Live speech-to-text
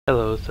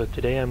Hello, so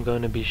today I'm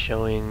going to be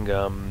showing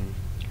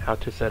how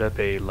to set up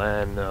a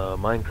LAN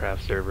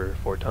Minecraft server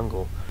for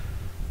Tunngle.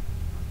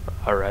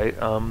 Alright,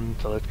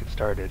 so let's get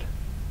started.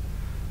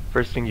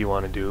 First thing you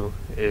want to do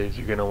is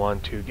you're going to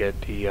want to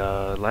get the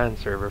LAN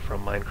server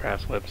from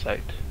Minecraft's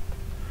website.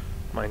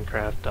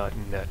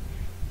 Minecraft.net.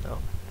 Oh,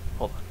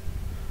 hold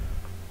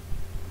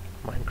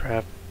on.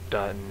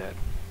 Minecraft.net.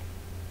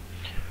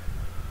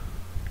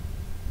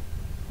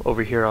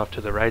 Over here off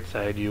to the right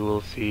side you will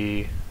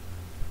see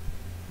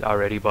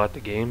already bought the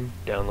game,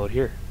 download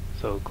here.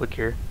 So click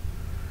here,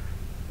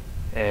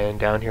 and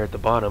down here at the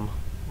bottom,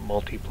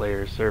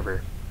 multiplayer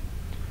server.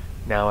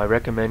 Now I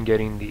recommend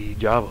getting the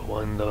Java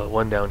one, the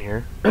one down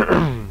here,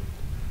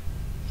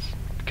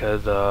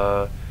 because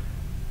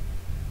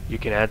you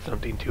can add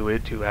something to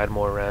it to add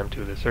more RAM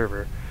to the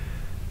server.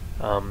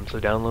 So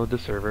download the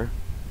server,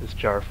 this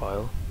jar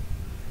file,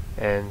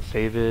 and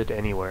save it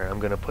anywhere. I'm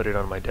going to put it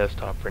on my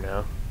desktop for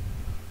now.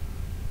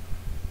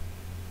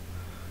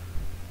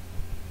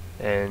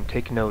 And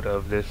take note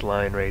of this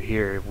line right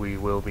here. We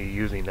will be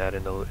using that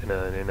in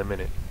a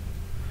minute.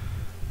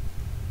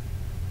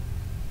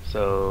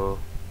 So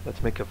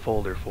let's make a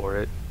folder for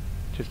it,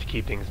 just to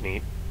keep things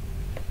neat.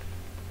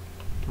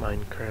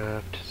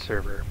 Minecraft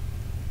server.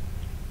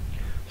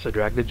 So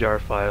drag the jar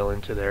file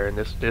into there, and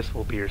this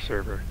will be your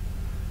server.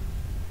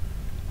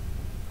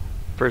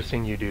 First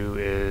thing you do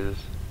is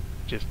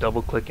just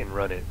double click and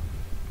run it.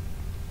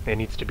 It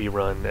needs to be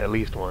run at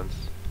least once.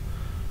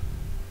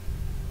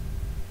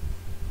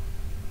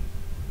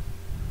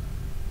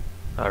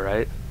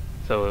 Alright,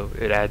 so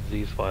it adds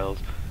these files.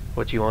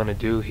 What you want to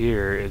do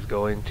here is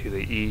go into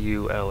the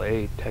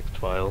EULA text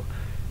file,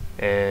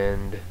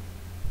 and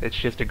it's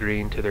just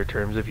agreeing to their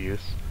terms of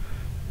use.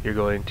 You're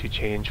going to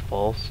change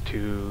false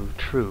to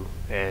true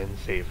and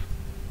save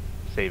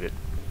it.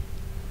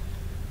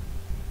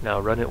 Now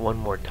run it one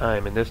more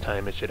time, and this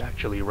time it should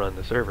actually run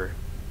the server.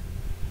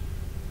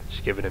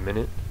 Just give it a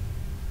minute.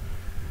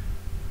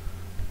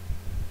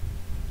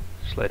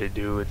 Just let it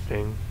do its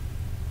thing.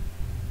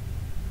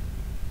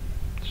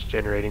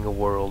 Generating a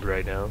world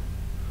right now.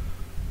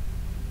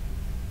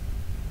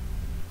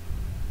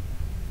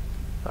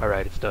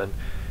 Alright, it's done.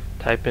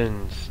 Type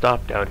in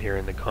stop down here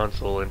in the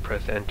console and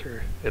press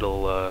enter.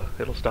 It'll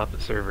stop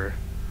the server.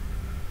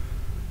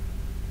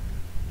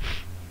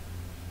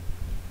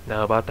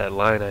 Now about that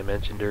line I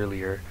mentioned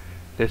earlier,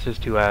 this is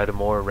to add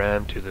more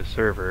RAM to the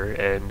server,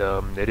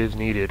 and it is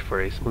needed for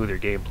a smoother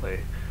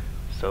gameplay.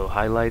 So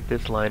highlight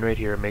this line right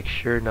here, make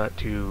sure not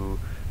to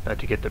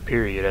get the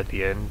period at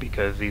the end,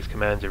 because these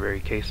commands are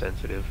very case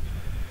sensitive.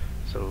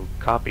 So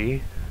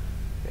copy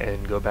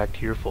and go back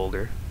to your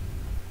folder.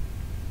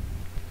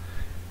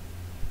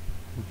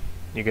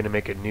 You're going to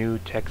make a new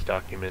text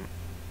document.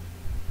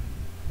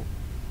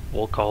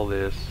 We'll call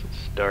this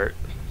start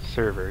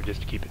server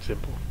just to keep it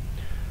simple.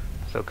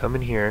 So come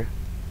in here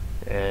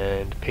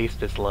and paste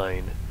this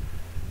line.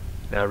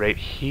 Now right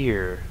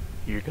here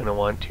you're going to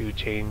want to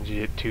change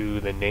it to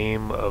the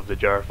name of the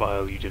jar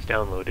file you just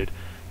downloaded.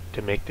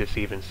 To make this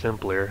even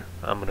simpler,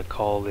 I'm going to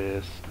call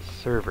this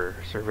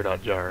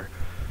server.jar.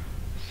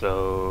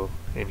 So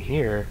in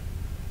here,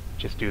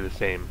 just do the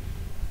same.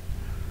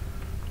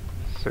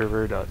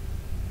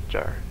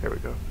 Server.jar. There we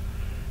go.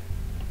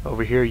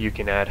 Over here you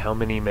can add how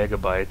many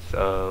megabytes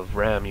of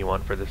RAM you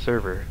want for the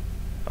server.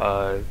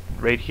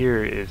 Right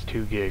here is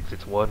 2 gigs.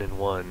 It's 1 and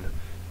 1,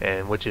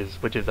 and which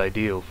is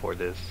ideal for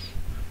this.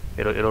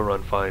 It'll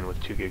run fine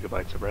with 2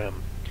 gigabytes of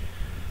RAM.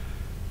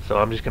 So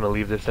I'm just going to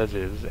leave this as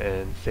is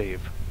and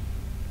save.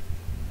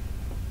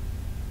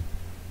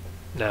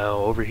 Now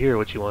over here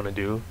what you want to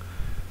do,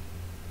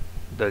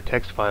 the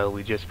text file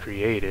we just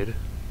created,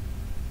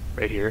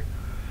 right here,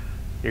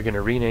 you're going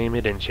to rename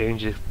it and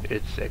change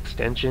its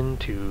extension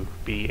to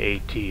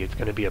BAT. It's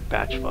going to be a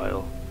batch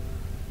file.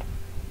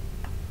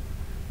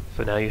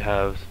 So now you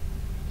have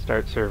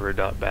start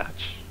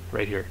server.batch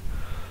right here.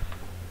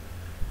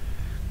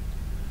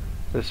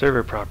 The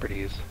server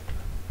properties.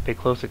 Pay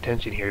close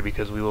attention here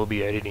because we will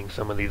be editing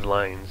some of these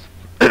lines.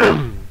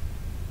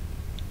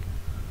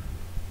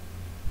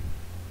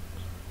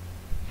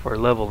 For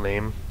level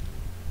name,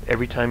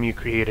 every time you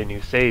create a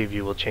new save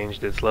you will change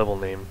this level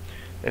name.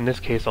 In this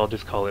case I'll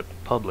just call it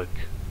public.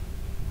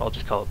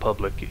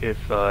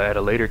 If at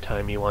a later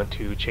time you want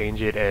to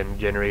change it and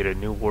generate a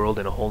new world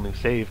and a whole new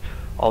save,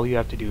 all you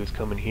have to do is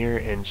come in here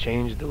and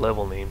change the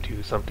level name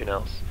to something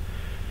else.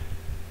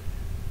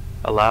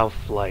 Allow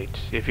flight.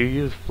 If you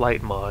use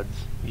flight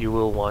mods, you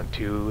will want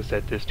to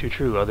set this to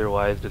true,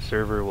 otherwise the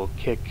server will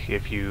kick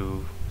if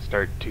you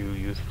start to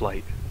use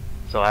flight.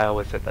 So I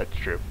always set that to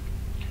true.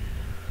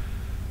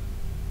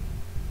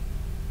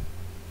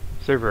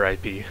 Server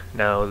IP.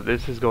 Now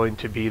this is going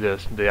to be the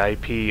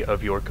IP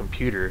of your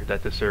computer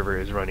that the server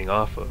is running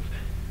off of.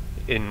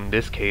 In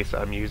this case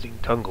I'm using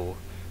Tunngle.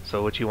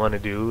 So what you want to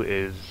do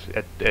is,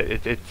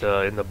 it's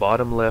in the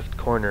bottom left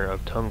corner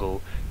of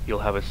Tunngle, you'll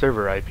have a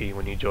server IP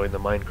when you join the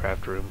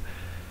Minecraft room.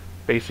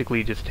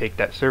 Basically just take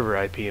that server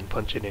IP and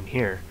punch it in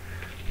here.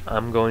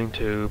 I'm going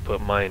to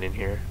put mine in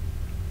here.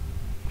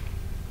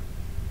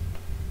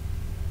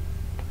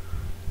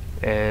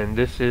 And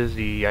this is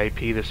the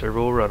IP the server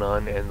will run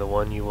on and the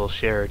one you will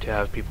share to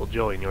have people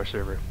join your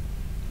server.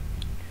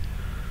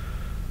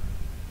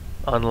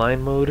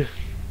 Online mode,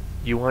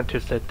 you want to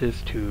set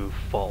this to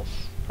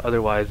false.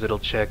 Otherwise it'll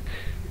check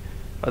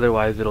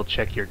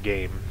your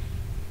game.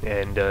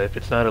 And if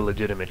it's not a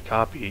legitimate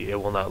copy,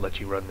 it will not let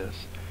you run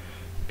this.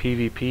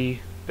 PvP,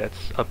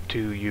 that's up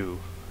to you.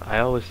 I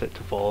always set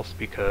to false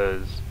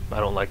because I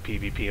don't like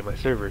PvP in my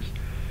servers.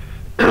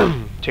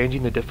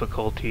 Changing the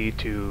difficulty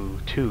to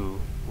 2,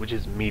 which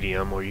is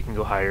medium, or you can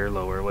go higher,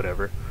 lower,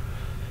 whatever.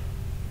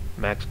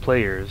 Max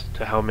players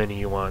to how many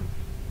you want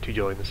to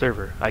join the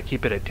server. I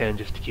keep it at 10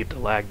 just to keep the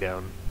lag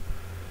down.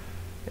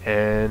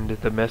 And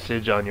the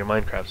message on your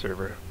Minecraft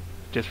server.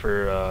 Just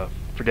for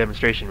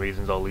demonstration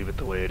reasons, I'll leave it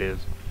the way it is.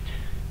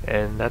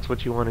 And that's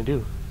what you want to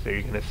do. So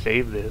you're going to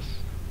save this.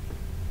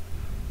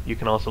 You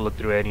can also look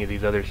through any of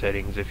these other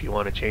settings if you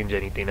want to change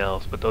anything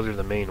else, but those are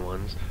the main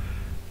ones.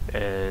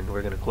 And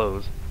we're going to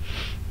close.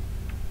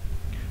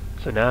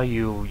 So now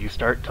you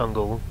start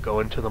Tunngle, go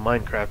into the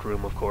Minecraft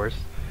room, of course,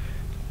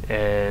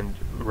 and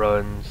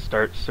run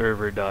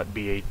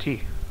startserver.bat.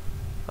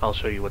 I'll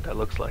show you what that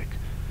looks like.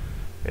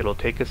 It'll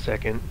take a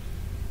second.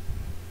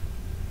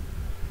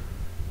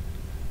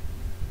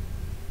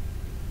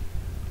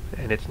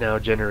 And it's now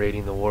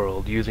generating the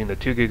world. Using the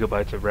 2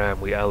 gigabytes of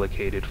RAM we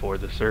allocated for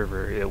the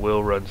server, it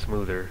will run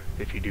smoother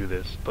if you do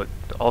this. But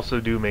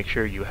also do make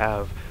sure you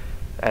have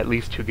at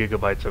least 2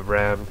 gigabytes of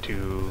RAM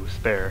to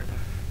spare.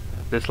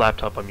 This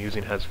laptop I'm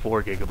using has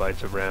 4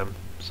 gigabytes of RAM,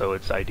 so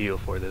it's ideal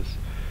for this.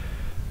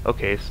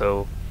 Okay,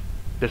 so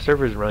the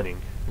server's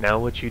running. Now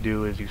what you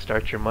do is you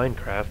start your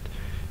Minecraft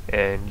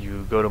and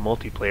you go to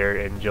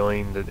multiplayer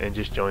and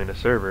just join a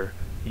server.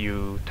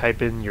 You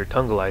type in your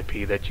Tunngle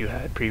IP that you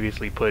had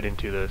previously put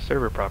into the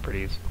server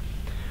properties,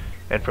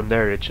 and from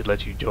there it should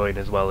let you join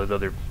as well as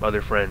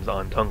other friends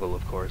on Tunngle,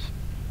 of course.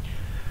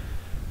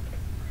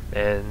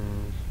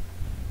 And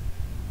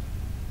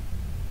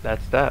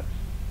that's that.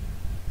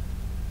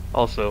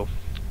 Also,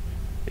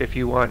 if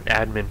you want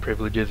admin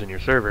privileges in your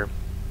server,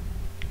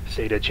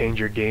 say to change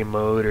your game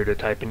mode or to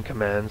type in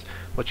commands,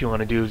 what you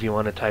want to do is you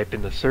want to type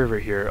in the server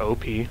here,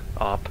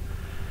 op,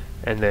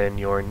 and then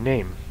your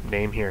name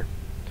here.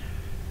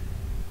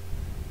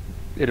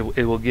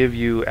 It will give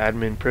you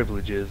admin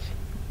privileges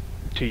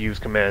to use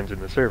commands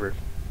in the server.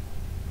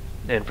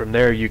 And from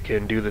there you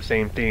can do the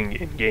same thing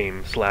in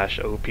game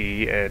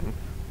 /op and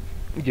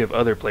give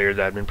other players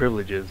admin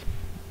privileges.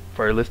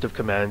 For a list of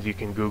commands, you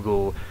can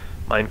Google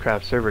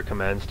Minecraft server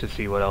commands to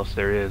see what else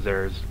there is.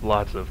 There's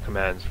lots of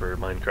commands for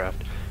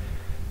Minecraft.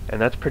 And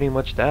that's pretty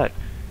much that.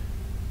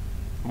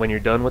 When you're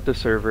done with the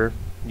server,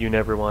 you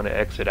never want to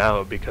exit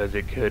out because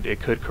it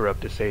could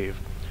corrupt a save.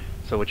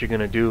 So what you're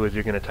going to do is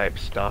you're going to type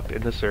stop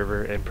in the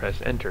server and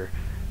press enter.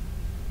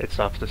 It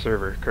stops the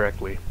server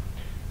correctly.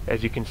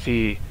 As you can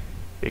see,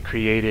 it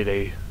created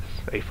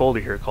a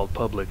folder here called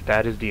public.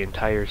 That is the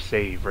entire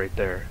save right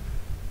there.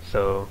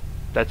 So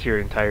that's your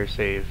entire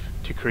save.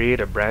 To create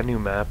a brand new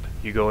map,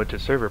 you go into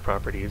server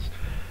properties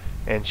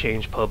and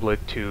change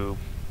public to,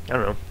 I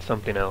don't know,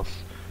 something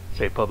else.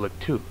 Say public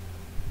 2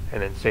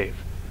 and then save.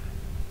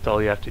 That's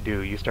all you have to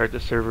do. You start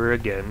the server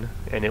again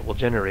and it will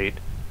generate,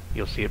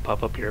 you'll see it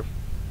pop up here,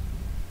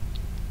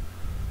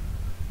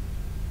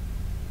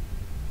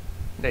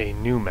 a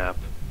new map,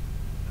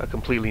 a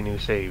completely new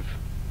save.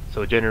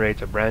 So it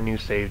generates a brand new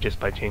save just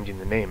by changing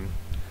the name.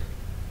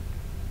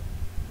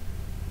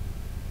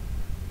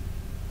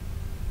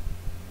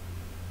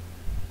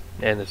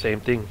 And the same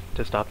thing,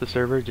 to stop the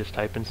server, just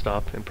type in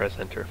stop and press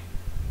enter.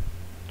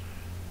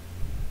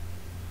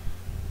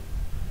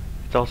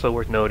 It's also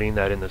worth noting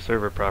that in the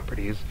server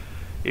properties,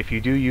 if you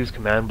do use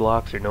command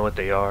blocks or know what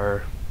they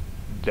are,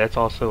 that's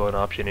also an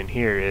option in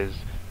here, is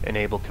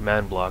enable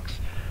command blocks.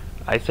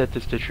 I set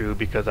this to true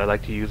because I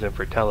like to use them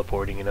for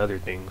teleporting and other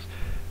things.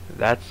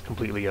 That's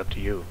completely up to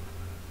you.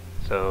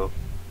 So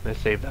let's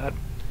save that.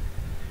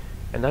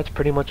 And that's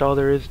pretty much all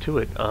there is to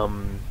it.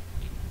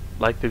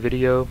 Like the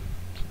video,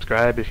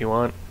 subscribe if you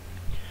want,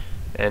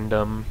 and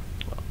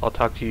I'll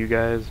talk to you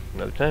guys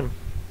another time.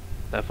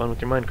 Have fun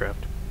with your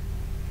Minecraft.